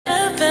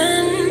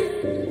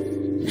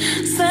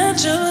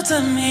you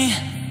to me.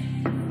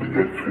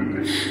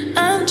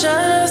 I'm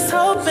just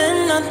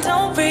hoping I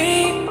don't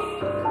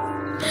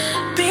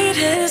repeat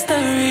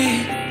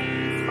history.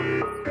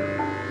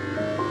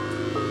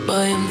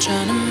 Boy, I'm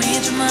tryna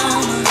meet your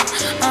mama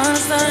on a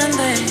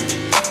Sunday,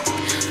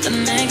 then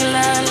make a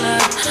lot of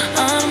love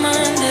on a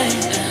Monday.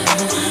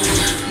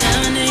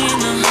 Never need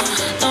no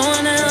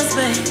one else,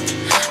 babe,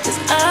 'cause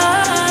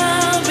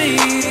I'll be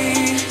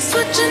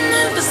switching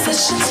in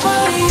positions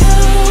for you.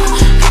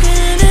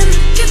 Cooking in the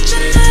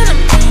kitchen and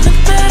I'm in the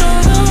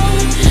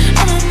bedroom.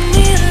 I'ma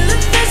need a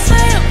little bit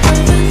say I'm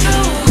going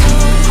through.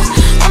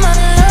 I'm out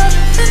of love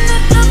and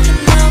it's nothing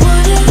I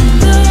wouldn't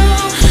do,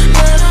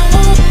 but I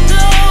won't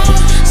do.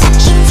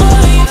 Switching for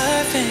you.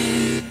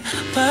 Perfect,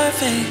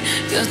 perfect.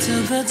 You're too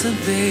good to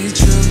be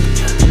true,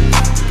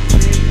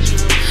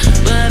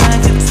 but I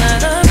get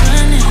tired of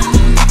running.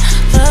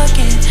 Fuck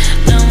it,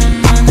 now I'm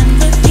running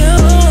with you,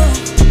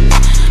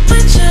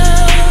 with you.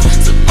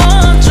 So boy,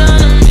 I'm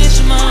tryna meet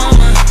your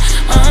mama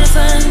on a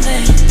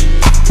Sunday,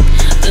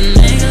 then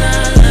make a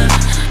lot of love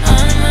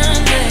on a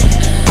Monday.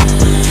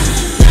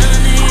 Never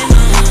need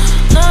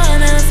no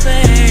one else,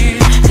 babe,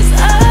 'cause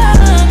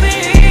I'll be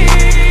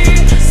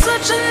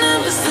switching in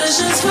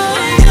positions for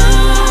you.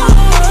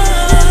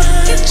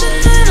 Kitchen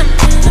and I'm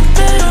in the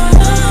bedroom.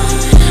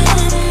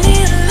 I'ma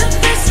need a little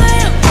bit say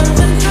I'm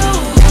going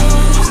through.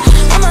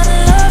 I'm out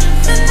of love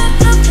and it's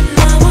nothing I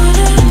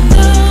wouldn't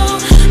do,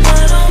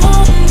 but I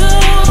won't do.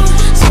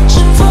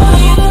 Switching for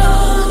you.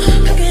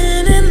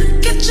 Cooking in the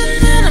kitchen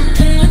and I'm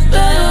in the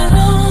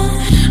bedroom.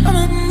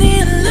 I'ma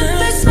need a little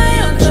bit say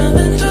I'm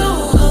jumping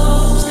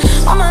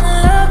through. I'm out of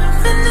love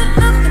and it's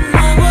nothing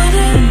I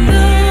wouldn't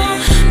do,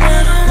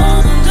 but I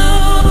won't do.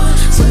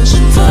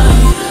 Switching for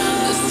you.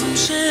 There's some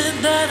shit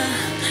that I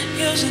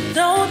usually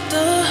don't